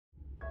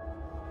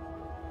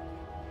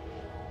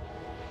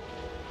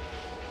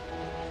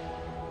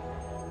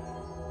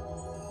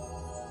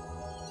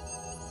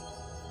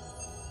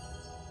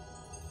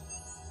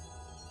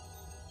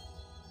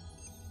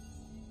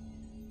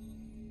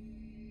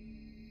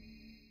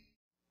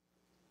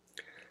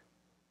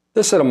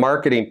This is a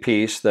marketing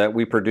piece that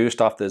we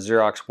produced off the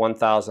Xerox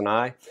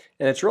 1000i,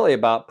 and it's really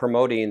about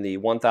promoting the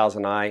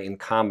 1000i in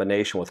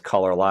combination with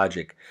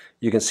ColorLogic.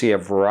 You can see a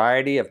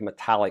variety of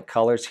metallic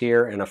colors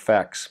here and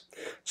effects.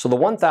 So the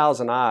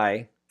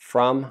 1000i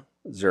from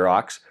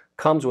Xerox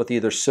comes with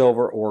either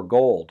silver or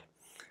gold.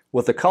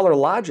 With the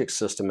ColorLogic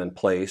system in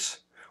place,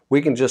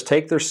 we can just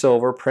take their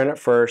silver, print it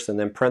first, and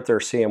then print their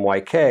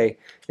CMYK,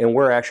 and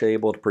we're actually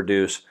able to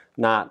produce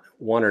not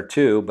one or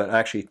two, but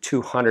actually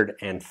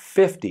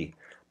 250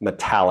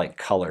 metallic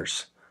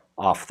colors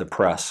off the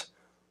press.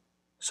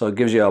 So it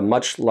gives you a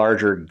much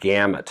larger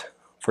gamut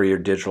for your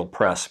digital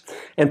press.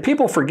 And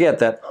people forget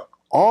that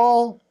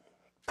all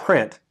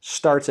print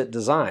starts at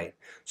design.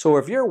 So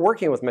if you're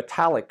working with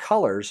metallic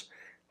colors,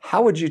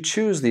 how would you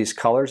choose these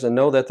colors and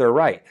know that they're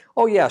right?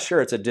 Oh yeah,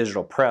 sure, it's a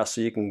digital press,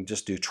 so you can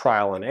just do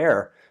trial and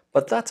error,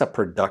 but that's a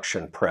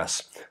production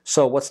press.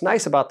 So what's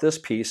nice about this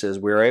piece is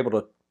we were able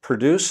to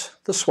produce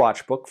the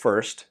swatch book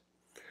first,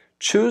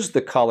 choose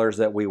the colors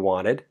that we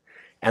wanted,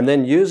 and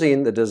then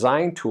using the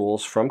design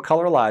tools from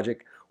ColorLogic,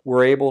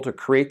 we're able to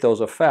create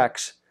those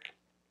effects.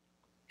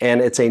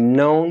 And it's a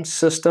known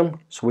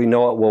system, so we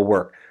know it will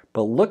work.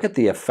 But look at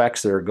the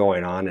effects that are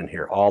going on in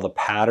here, all the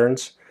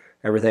patterns,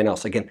 everything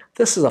else. Again,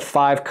 this is a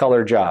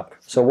 5-color job.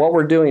 So what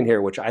we're doing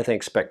here, which I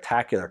think is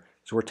spectacular,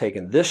 is we're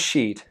taking this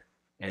sheet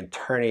and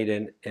turning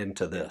it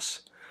into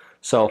this.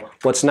 So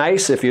what's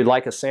nice, if you'd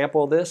like a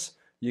sample of this,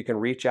 you can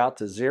reach out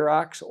to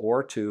Xerox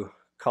or to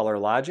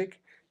ColorLogic,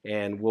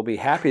 and we'll be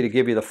happy to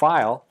give you the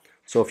file.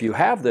 So if you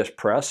have this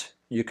press,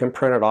 you can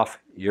print it off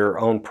your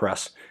own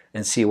press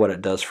and see what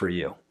it does for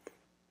you.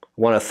 I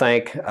want to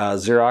thank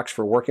Xerox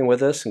for working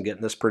with us and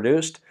getting this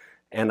produced,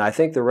 and I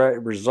think the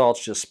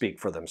results just speak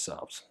for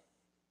themselves.